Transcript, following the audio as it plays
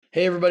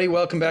Hey everybody,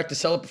 welcome back to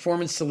Seller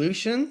Performance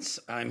Solutions.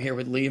 I'm here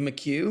with Leah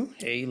McHugh.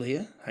 Hey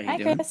Leah, how you Hi,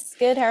 doing? Chris.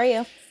 Good. How are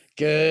you?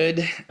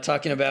 Good.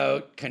 Talking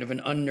about kind of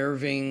an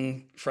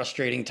unnerving,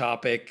 frustrating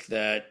topic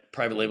that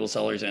private label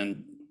sellers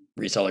and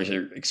resellers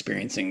are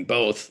experiencing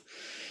both.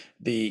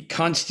 The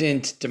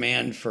constant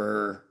demand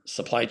for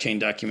supply chain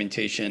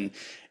documentation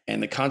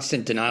and the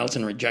constant denials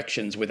and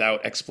rejections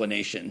without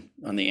explanation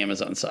on the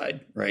Amazon side,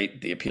 right?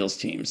 The appeals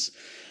teams.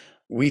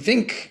 We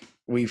think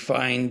we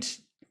found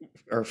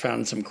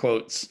some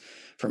quotes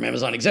from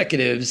Amazon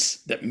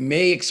executives that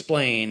may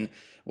explain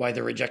why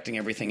they're rejecting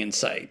everything in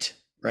sight,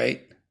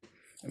 right?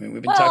 I mean,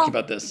 we've been talking Well,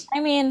 about this. I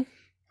mean,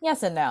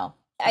 yes and no.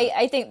 Yeah,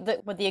 I think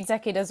that what the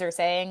executives are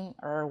saying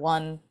are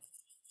one,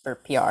 for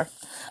PR,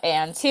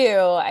 and two,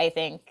 I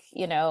think,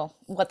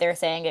 what they're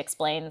saying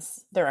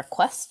explains the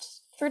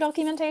request for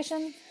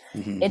documentation.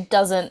 hmm It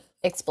doesn't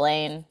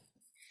explain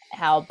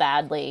how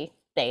badly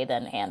they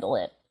then handle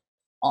it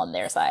on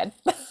their side.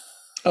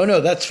 Oh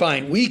no, that's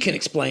fine. We can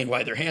explain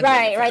why they're handling it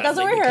Right, right. That's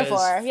badly what we're here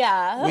because for.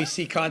 Yeah. we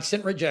see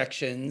constant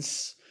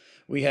rejections.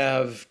 We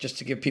have, just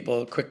to give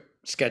people a quick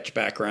sketch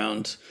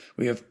background,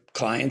 we have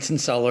clients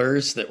and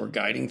sellers that we're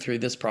guiding through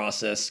this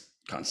process,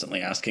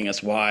 constantly asking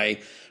us why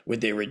would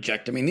they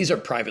reject. I mean, these are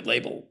private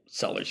label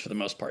sellers for the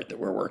most part that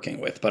we're working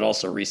with, but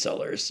also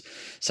resellers.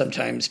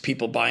 Sometimes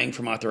people buying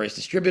from authorized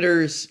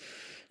distributors,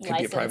 could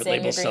be a private Licensing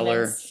label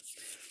seller. agreements.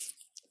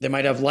 They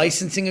might have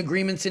licensing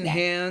agreements in Yeah.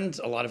 hand.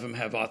 A lot of them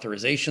have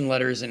authorization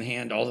letters in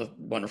hand, all the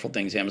wonderful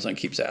things Amazon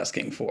keeps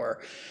asking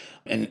for.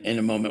 And in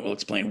a moment, we'll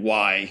explain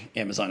why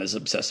Amazon is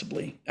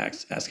obsessively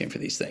asking for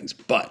these things.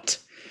 But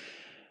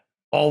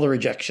all the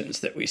rejections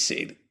that we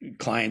see,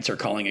 clients are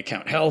calling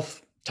account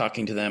health,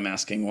 talking to them,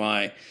 asking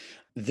why.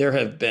 There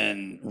have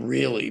been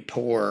really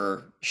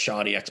poor,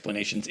 shoddy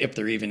explanations, if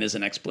there even is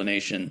an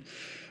explanation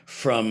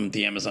from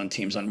the Amazon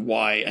teams on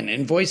why an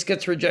invoice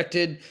gets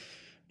rejected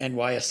and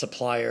why a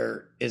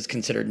supplier is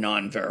considered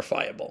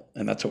non-verifiable.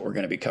 And that's what we're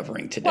going to be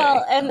covering Well,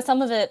 today. and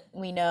some of it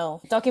we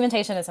know.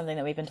 Documentation is something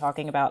that we've been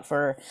talking about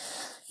for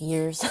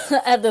years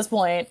at this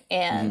point,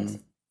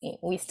 and Mhm.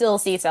 we still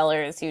see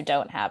sellers who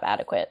don't have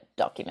adequate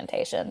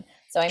documentation.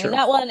 So, I mean, True.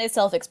 that one is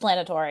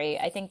self-explanatory.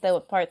 I think the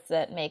parts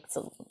that makes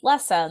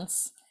less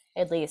sense,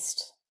 at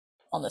least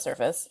on the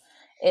surface,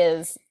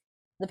 is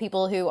the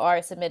people who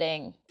are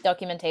submitting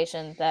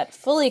documentation that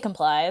fully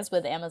complies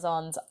with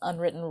Amazon's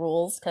unwritten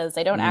rules, because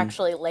they don't Mhm.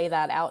 actually lay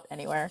that out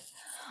anywhere,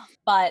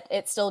 but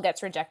it still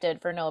gets rejected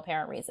for no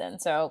apparent reason.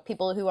 So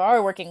people who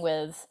are working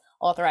with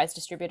authorized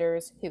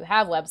distributors who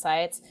have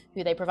websites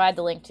who they provide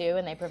the link to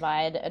and they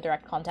provide a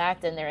direct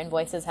contact and their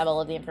invoices have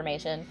all of the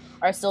information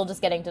are still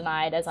just getting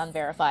denied as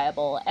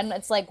unverifiable. And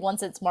it's like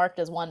once it's marked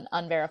as one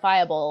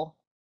unverifiable,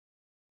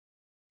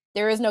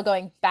 there is no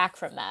going back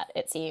from that,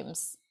 it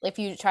seems. If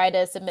you try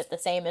to submit the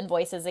same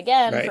invoices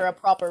again for Right. a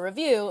proper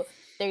review,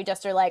 they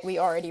just are like, we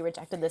already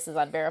rejected this as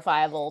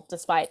unverifiable,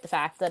 despite the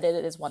fact that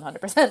it is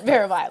 100% Right.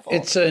 verifiable.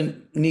 It's a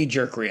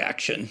knee-jerk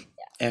reaction,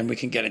 and we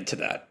can get into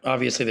that.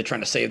 Obviously, they're trying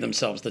to save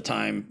themselves the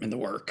time and the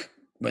work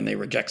when they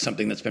reject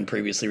something that's been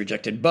previously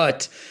rejected.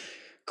 But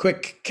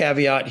quick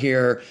caveat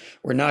here,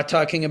 we're not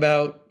talking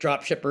about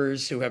drop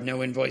shippers who have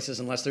no invoices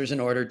unless there's an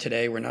order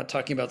today. We're not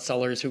talking about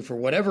sellers who, for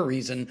whatever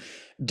reason,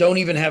 don't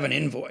even have an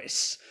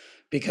invoice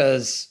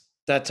because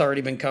that's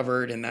already been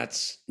covered and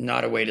that's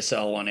not a way to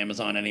sell on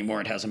Amazon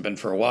anymore. It hasn't been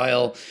for a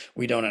while.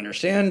 We don't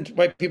understand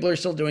why people are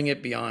still doing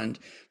it beyond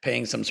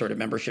paying some sort of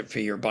membership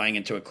fee or buying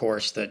into a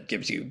course that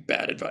gives you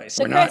bad advice.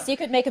 So, We're Chris, not, you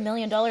could make $1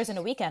 million in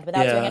a weekend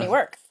without doing any yeah,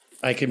 work.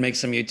 I could make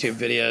some YouTube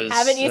Haven't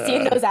videos. you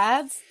seen those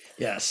ads?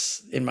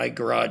 Yes, in my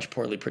garage,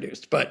 poorly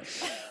produced. But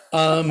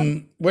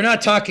we're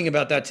not talking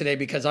about that today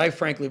because I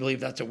frankly believe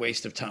that's a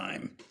waste of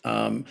time.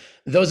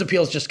 Those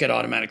appeals just get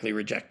automatically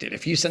rejected.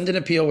 If you send an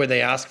appeal where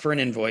they ask for an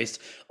invoice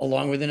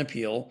along with an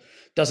appeal,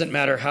 doesn't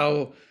matter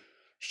how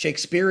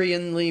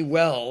Shakespeareanly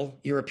well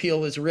your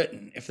appeal is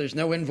written. If there's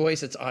no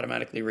invoice, it's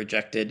automatically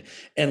rejected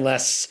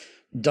unless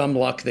dumb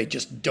luck, they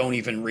just don't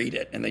even read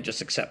it and they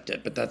just accept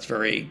it. But that's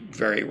very,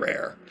 very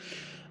rare.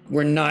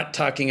 We're not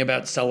talking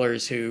about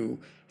sellers who,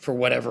 for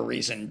whatever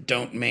reason,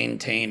 don't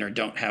maintain or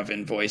don't have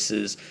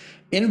invoices.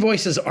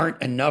 Invoices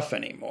aren't enough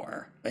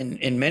anymore.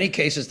 In many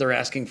cases, they're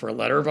asking for a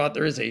letter of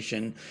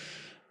authorization,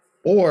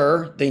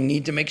 or they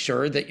need to make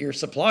sure that your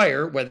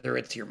supplier, whether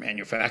it's your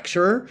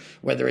manufacturer,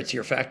 whether it's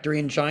your factory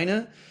in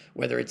China,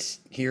 whether it's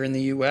here in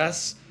the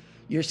US,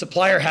 your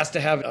supplier has to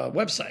have a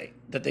website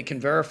that they can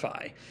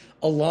verify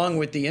along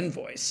with the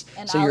invoice.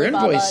 And So your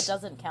Alibaba invoice,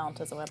 doesn't count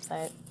as a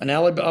website. an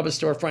Alibaba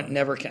storefront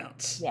never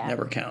counts, Yeah.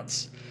 never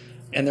counts.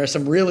 And there's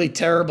some really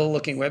terrible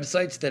looking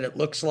websites that it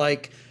looks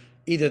like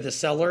either the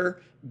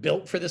seller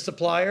built for the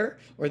supplier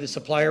or the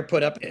supplier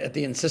put up at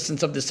the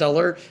insistence of the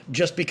seller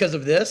just because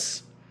of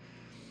this.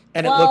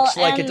 And it Well, looks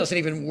like it and doesn't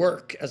even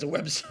work as a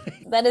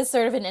website. that is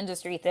sort of an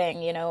industry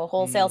thing.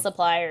 Wholesale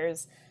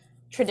suppliers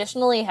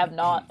traditionally have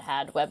not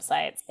had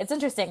websites. It's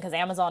interesting because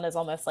Amazon is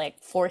almost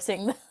like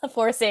forcing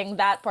forcing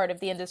that part of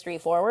the industry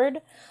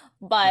forward,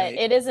 but Right.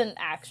 it isn't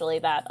actually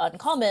that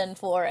uncommon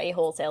for a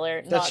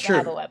wholesaler That's not to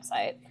have a true.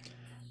 website.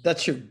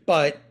 That's true.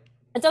 But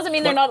It doesn't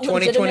mean they're not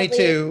legitimately,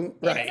 2022,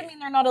 it doesn't right. mean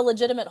they're not a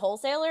legitimate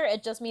wholesaler.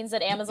 It just means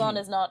that Amazon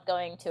is not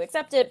going to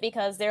accept it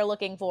because they're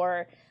looking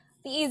for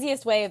the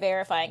easiest way of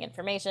verifying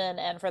information,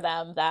 and for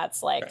them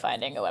that's like Right.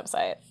 finding a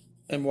website.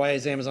 And why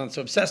is Amazon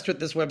so obsessed with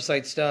this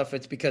website stuff?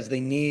 It's because they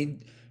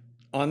need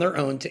on their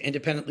own to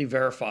independently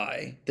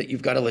verify that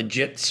you've got a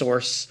legit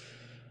source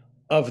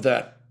of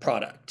that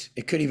product.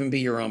 It could even be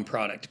your own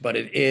product, but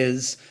it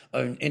is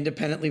an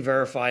independently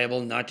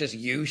verifiable, not just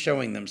you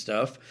showing them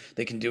stuff.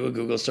 They can do a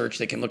Google search,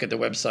 they can look at the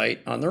website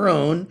on their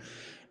own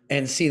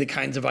and see the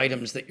kinds of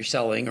items that you're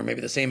selling, or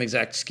maybe the same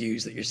exact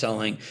SKUs that you're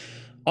selling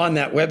on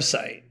that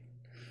website.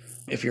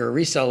 If you're a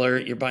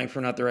reseller, you're buying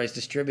from an authorized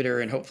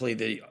distributor, and hopefully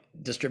the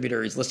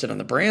distributor is listed on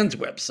the brand's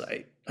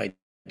website,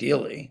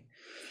 ideally.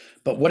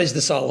 But what is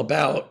this all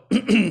about?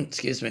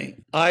 Excuse me.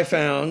 I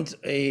found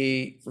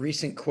a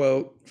recent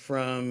quote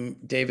from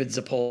David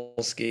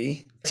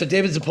Zapolsky. So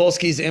David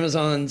Zapolsky is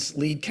Amazon's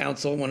lead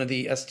counsel, one of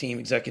the S-Team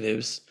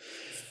executives.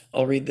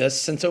 I'll read this.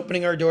 Since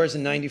opening our doors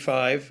in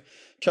 95,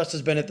 trust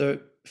has been at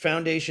the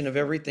foundation of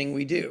everything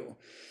we do.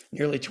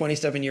 Nearly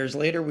 27 years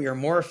later, we are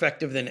more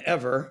effective than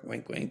ever,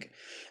 wink, wink,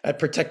 at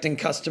protecting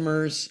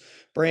customers,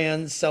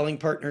 brands, selling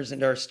partners,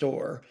 and our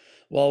store.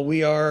 While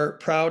we are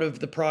proud of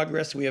the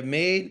progress we have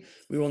made,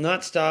 we will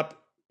not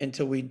stop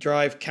until we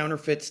drive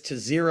counterfeits to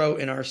zero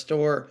in our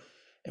store,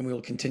 and we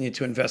will continue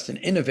to invest and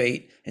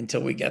innovate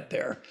until we get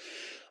there.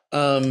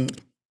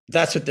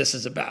 That's what this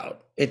is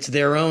about. It's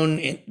their own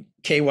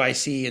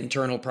KYC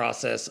internal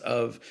process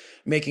of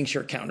making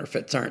sure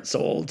counterfeits aren't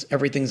sold.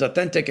 Everything's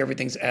authentic,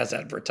 everything's as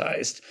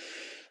advertised.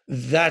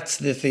 That's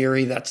the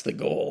theory, that's the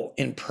goal.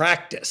 In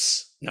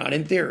practice, not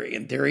in theory.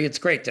 In theory, it's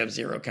great to have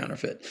zero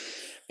counterfeit.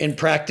 In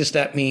practice,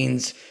 that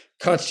means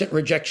constant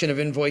rejection of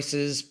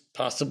invoices,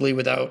 possibly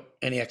without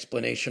any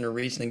explanation or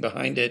reasoning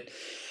behind it,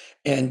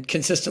 and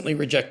consistently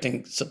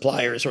rejecting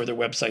suppliers or their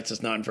websites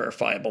as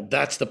non-verifiable.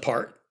 That's the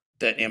part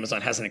that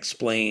Amazon hasn't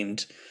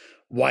explained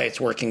why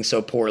it's working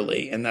so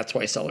poorly, and that's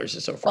why sellers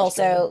are so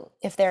frustrated. Also,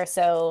 if they're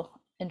so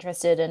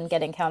interested in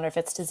getting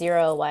counterfeits to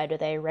zero, why do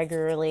they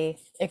regularly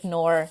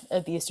ignore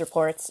abuse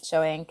reports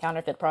showing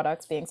counterfeit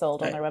products being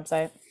sold on their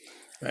website?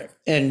 Right.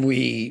 And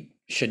we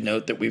should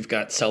note that we've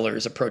got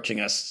sellers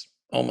approaching us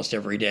almost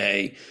every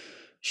day,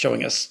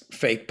 showing us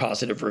fake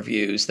positive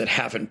reviews that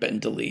haven't been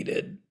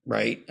deleted,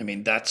 right? I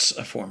mean, that's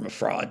a form of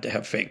fraud to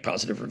have fake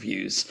positive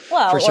reviews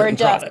for certain or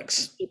just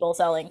products. People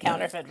selling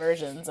counterfeit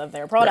versions of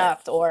their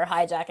product, or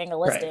hijacking a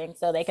listing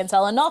so they can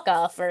sell a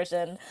knockoff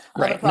version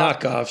of a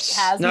product. Knockoffs.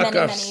 Has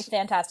many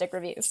fantastic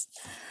reviews.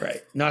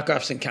 Right.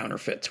 Knockoffs and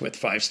counterfeits with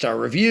 5-star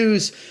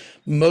reviews.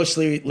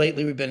 Mostly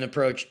lately, we've been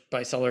approached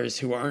by sellers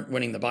who aren't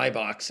winning the buy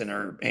box and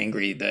are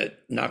angry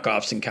that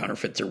knockoffs and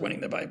counterfeits are winning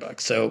the buy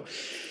box. So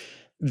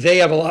they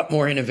have a lot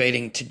more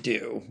innovating to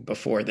do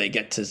before they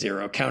get to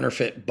zero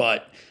counterfeit.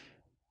 But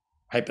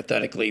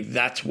hypothetically,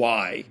 that's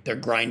why they're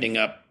grinding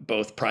up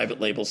both private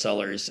label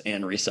sellers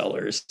and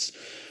resellers,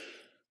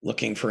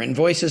 looking for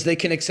invoices they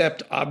can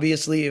accept.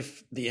 Obviously,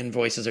 if the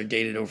invoices are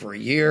dated over a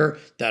year,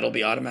 that'll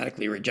be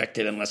automatically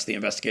rejected unless the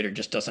investigator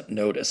just doesn't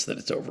notice that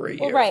it's over a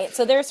year. Well, right.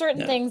 So there are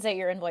certain things that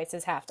your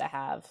invoices have to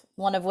have.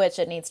 One of which,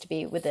 it needs to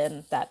be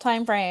within that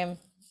time frame.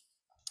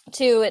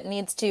 2, it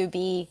needs to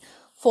be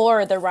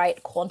for the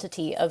right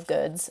quantity of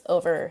goods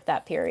over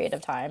that period of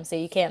time. So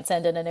you can't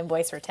send in an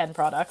invoice for 10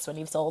 products when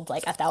you've sold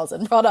like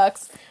 1,000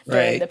 products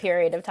during the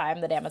period of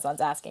time that Amazon's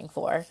asking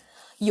for.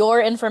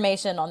 Your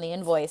information on the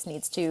invoice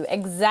needs to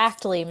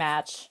exactly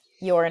match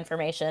your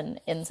information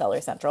in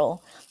Seller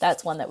Central.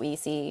 That's one that we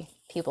see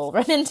people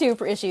run into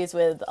issues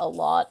with a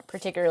lot,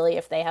 particularly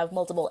if they have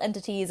multiple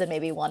entities and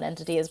maybe one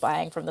entity is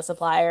buying from the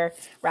supplier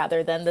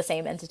rather than the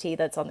same entity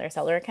that's on their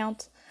seller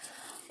account.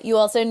 You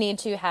also need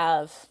to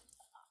have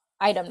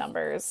item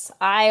numbers.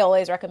 I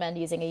always recommend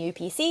using a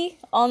UPC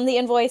on the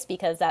invoice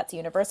because that's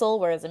universal,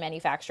 whereas a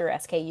manufacturer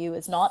SKU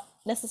is not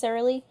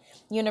necessarily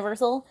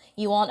universal.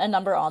 You want a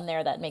number on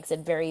there that makes it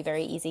very,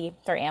 very easy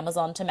for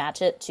Amazon to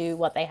match it to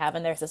what they have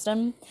in their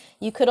system.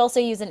 You could also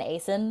use an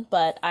ASIN,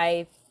 but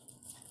I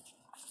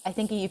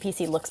think a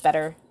UPC looks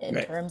better in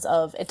terms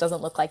of it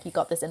doesn't look like you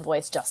got this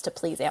invoice just to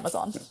please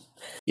Amazon.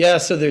 Yeah,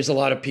 so there's a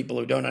lot of people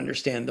who don't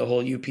understand the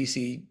whole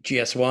UPC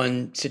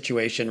GS1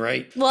 situation,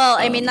 right? Well,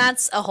 I mean,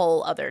 that's a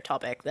whole other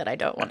topic that I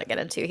don't want to get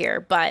into here,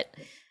 but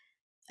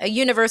a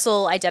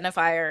universal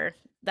identifier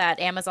that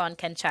Amazon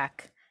can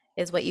check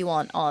is what you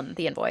want on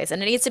the invoice.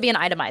 And it needs to be an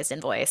itemized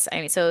invoice. I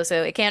mean, so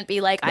it can't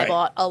be like I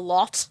bought a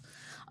lot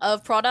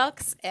of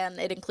products and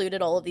it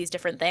included all of these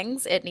different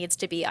things. It needs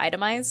to be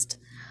itemized.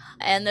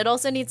 And it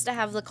also needs to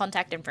have the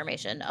contact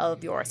information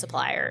of your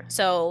supplier.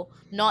 So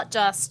not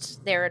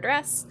just their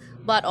address,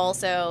 but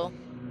also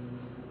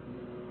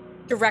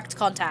direct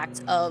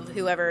contact of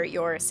whoever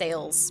your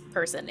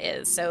salesperson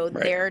is. So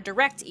their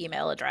direct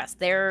email address,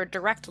 their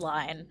direct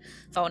line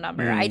phone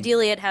number.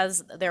 Ideally, it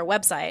has their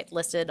website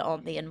listed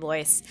on the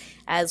invoice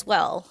as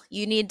well.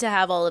 You need to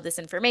have all of this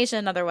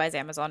information, otherwise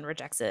Amazon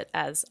rejects it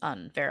as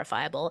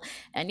unverifiable.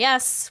 And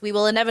yes, we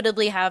will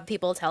inevitably have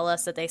people tell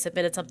us that they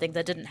submitted something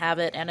that didn't have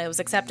it and it was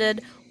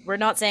accepted. We're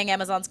not saying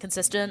Amazon's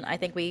consistent. I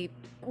think we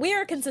we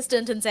are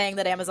consistent in saying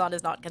that Amazon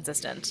is not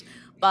consistent,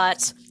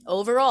 but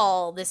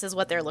overall, this is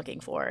what they're looking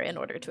for in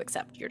order to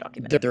accept your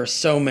document. There are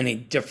so many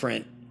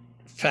different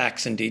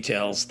facts and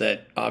details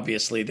that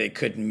obviously they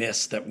could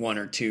miss that one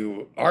or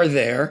two are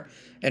there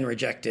and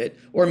reject it,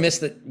 or miss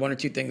that one or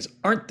two things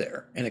aren't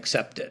there and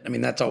accept it. I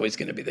mean, that's always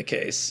going to be the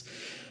case.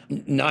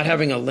 Not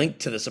having a link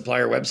to the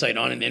supplier website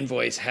on an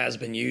invoice has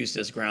been used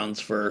as grounds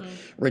for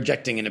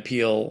rejecting an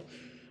appeal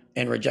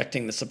and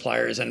rejecting the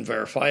supplier as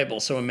unverifiable.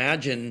 So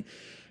imagine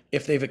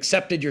if they've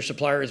accepted your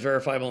supplier as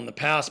verifiable in the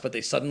past, but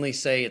they suddenly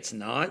say it's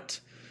not,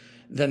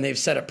 then they've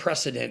set a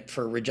precedent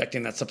for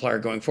rejecting that supplier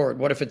going forward.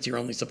 What if it's your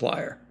only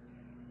supplier?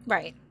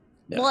 Right.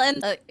 Yeah. Well,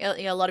 and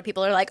a lot of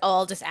people are like, oh,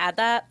 I'll just add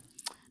that.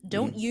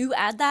 Don't you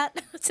add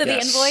that to the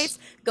invoice?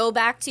 Go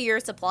back to your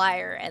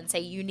supplier and say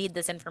you need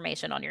this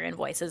information on your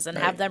invoices and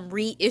have them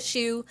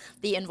reissue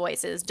the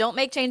invoices. Don't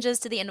make changes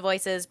to the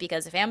invoices,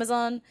 because if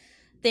Amazon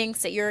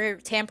thinks that you're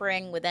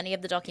tampering with any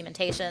of the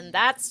documentation,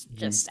 that's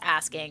just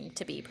asking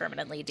to be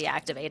permanently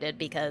deactivated,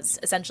 because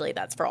essentially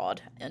that's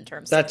fraud in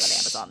terms of what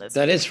Amazon is.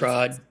 That is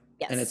fraud.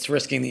 Yes. And it's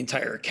risking the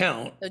entire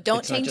account. So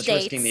don't change dates. It's not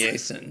just risking the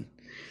ASIN.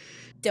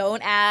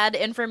 Don't add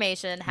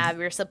information. Have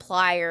your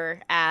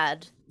supplier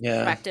add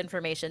correct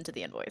information to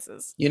the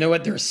invoices. You know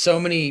what? There's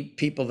so many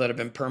people that have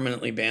been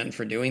permanently banned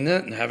for doing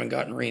that and haven't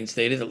gotten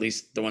reinstated, at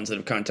least the ones that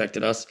have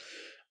contacted us.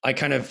 I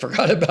kind of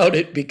forgot about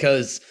it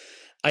because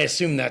I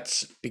assume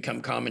that's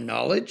become common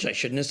knowledge. I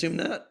shouldn't assume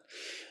that.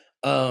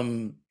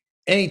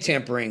 Any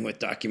tampering with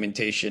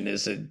documentation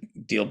is a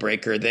deal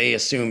breaker. They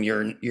assume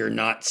you're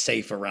not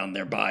safe around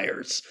their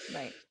buyers.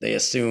 Right. They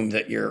assume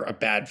that you're a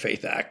bad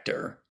faith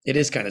actor. It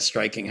is kind of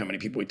striking how many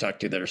people we talk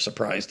to that are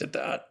surprised at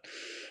that.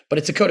 But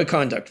it's a code of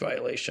conduct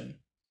violation,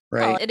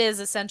 right? Well, it is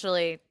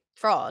essentially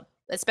fraud.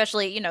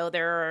 Especially,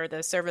 there are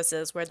those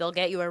services where they'll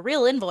get you a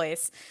real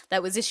invoice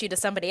that was issued to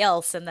somebody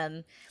else and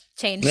then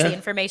change the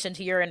information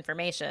to your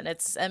information.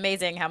 It's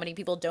amazing how many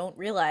people don't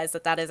realize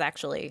that is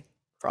actually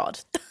fraud.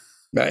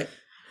 Right.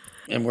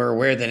 And we're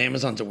aware that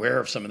Amazon's aware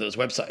of some of those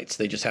websites.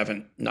 They just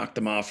haven't knocked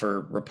them off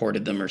or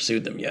reported them or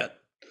sued them yet.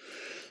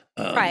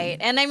 Right.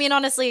 And I mean,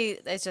 honestly,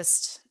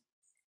 it's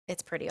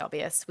pretty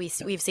obvious.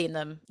 We've seen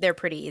them. They're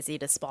pretty easy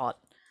to spot.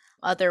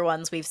 Other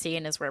ones we've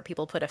seen is where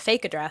people put a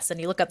fake address and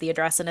you look up the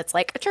address and it's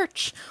like a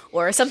church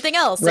or something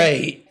else.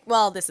 Right.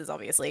 And, this is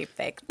obviously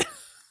fake.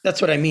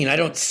 That's what I mean. I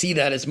don't see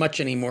that as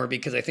much anymore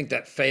because I think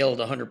that failed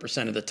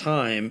 100% of the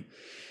time.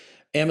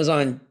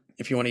 Amazon,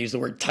 if you want to use the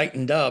word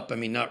tightened up, I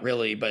mean, not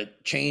really,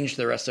 but changed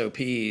their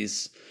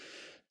SOPs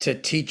to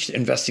teach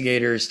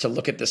investigators to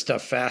look at this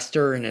stuff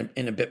faster and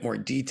in a bit more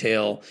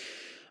detail.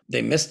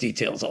 They miss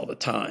details all the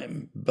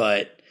time,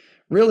 but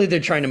really, they're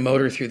trying to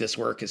motor through this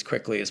work as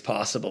quickly as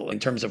possible in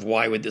terms of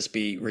why would this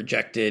be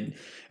rejected?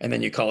 And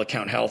then you call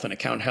account health, and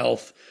account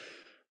health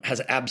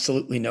has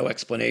absolutely no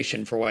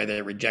explanation for why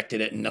they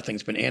rejected it and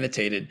nothing's been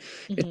annotated.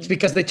 Mm-hmm. It's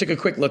because they took a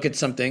quick look at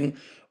something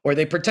or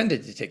they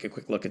pretended to take a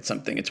quick look at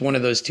something. It's one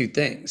of those two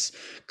things.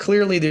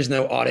 Clearly, there's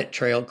no audit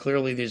trail.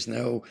 Clearly, there's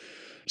no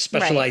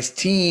specialized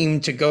team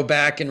to go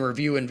back and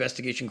review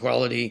investigation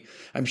quality.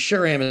 I'm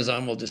sure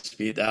Amazon will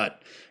dispute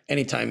that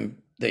anytime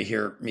they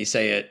hear me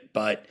say it,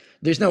 but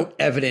there's no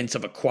evidence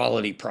of a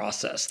quality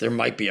process. There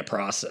might be a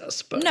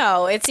process, but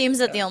no, it seems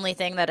that the only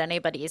thing that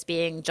anybody is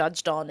being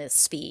judged on is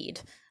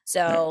speed.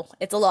 So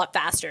it's a lot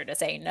faster to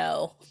say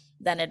no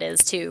than it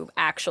is to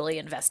actually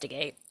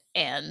investigate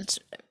and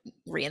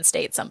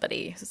reinstate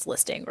somebody's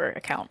listing or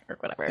account or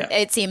whatever. Yeah.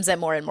 It seems that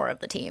more and more of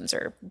the teams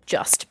are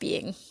just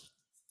being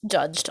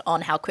judged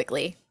on how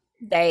quickly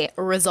they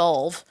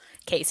resolve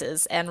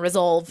cases, and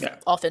resolve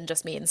often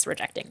just means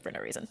rejecting for no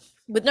reason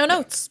with no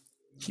notes.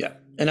 Yeah.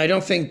 And I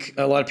don't think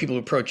a lot of people who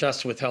approach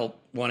us with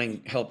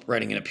wanting help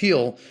writing an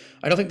appeal,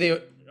 I don't think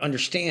they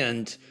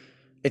understand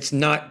it's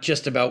not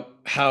just about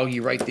how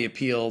you write the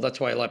appeal. That's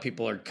why a lot of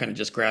people are kind of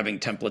just grabbing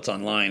templates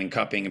online and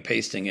copying and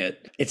pasting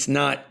it. It's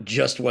not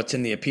just what's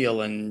in the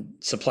appeal, and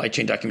supply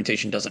chain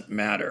documentation doesn't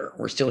matter.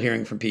 We're still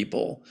hearing from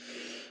people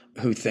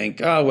who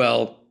think, oh,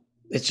 well,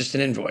 it's just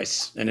an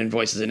invoice. An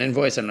invoice is an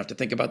invoice. I don't have to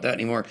think about that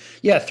anymore.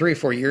 Yeah, 3 or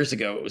 4 years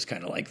ago, it was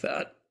kind of like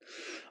that.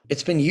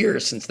 It's been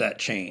years since that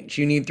change.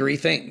 You need 3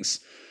 things: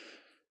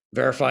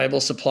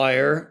 verifiable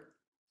supplier,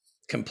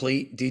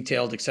 complete,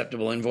 detailed,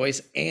 acceptable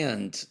invoice,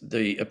 and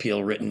the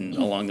appeal written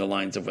along the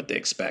lines of what they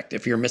expect.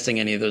 If you're missing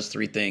any of those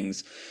 3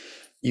 things,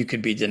 you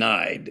could be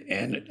denied.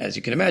 And as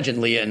you can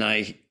imagine, Leah and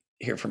I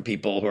hear from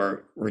people who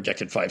are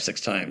rejected 5,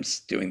 6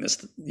 times doing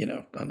this,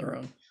 on their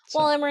own. So.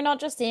 Well, and we're not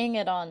just seeing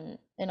it on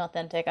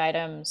inauthentic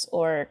items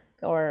or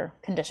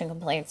condition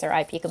complaints or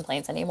IP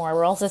complaints anymore.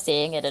 We're also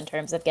seeing it in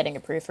terms of getting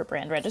approved for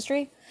brand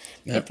registry.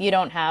 Yep. If you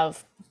don't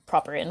have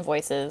proper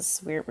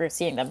invoices, we're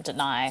seeing them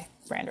deny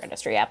brand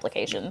registry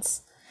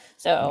applications.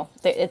 So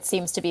it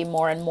seems to be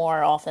more and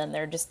more often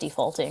they're just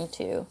defaulting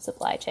to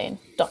supply chain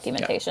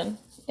documentation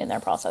in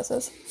their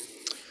processes.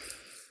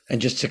 And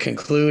just to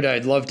conclude,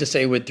 I'd love to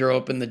say we'd throw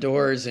open the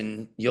doors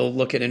and you'll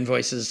look at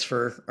invoices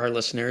for our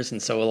listeners,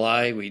 and so will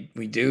I.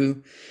 We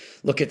do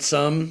look at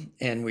some,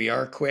 and we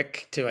are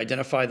quick to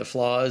identify the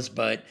flaws,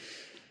 but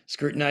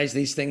scrutinize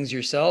these things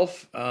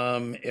yourself.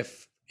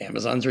 If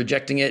Amazon's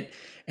rejecting it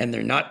and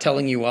they're not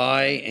telling you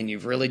why, and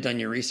you've really done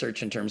your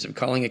research in terms of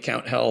calling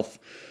account health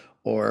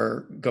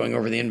or going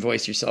over the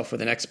invoice yourself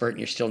with an expert, and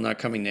you're still not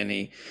coming to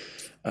any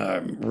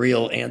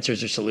real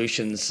answers or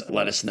solutions,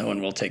 let us know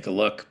and we'll take a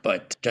look.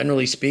 But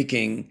generally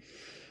speaking,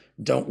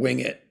 don't wing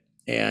it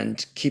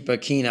and keep a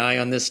keen eye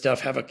on this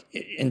stuff. Have an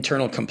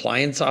internal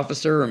compliance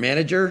officer or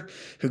manager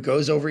who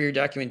goes over your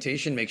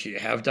documentation. Make sure you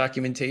have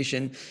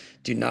documentation.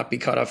 Do not be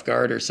caught off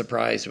guard or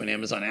surprised when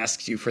Amazon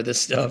asks you for this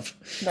stuff.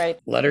 Right.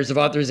 Letters of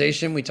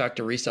authorization. We talk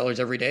to resellers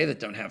every day that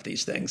don't have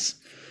these things.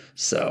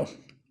 So,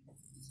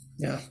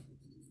 yeah.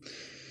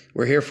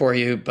 We're here for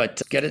you,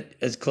 but get it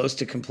as close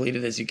to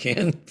completed as you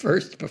can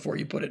first before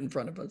you put it in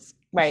front of us.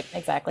 Right,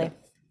 exactly.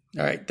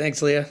 All right.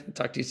 Thanks, Leah.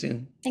 Talk to you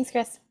soon. Thanks,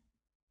 Chris.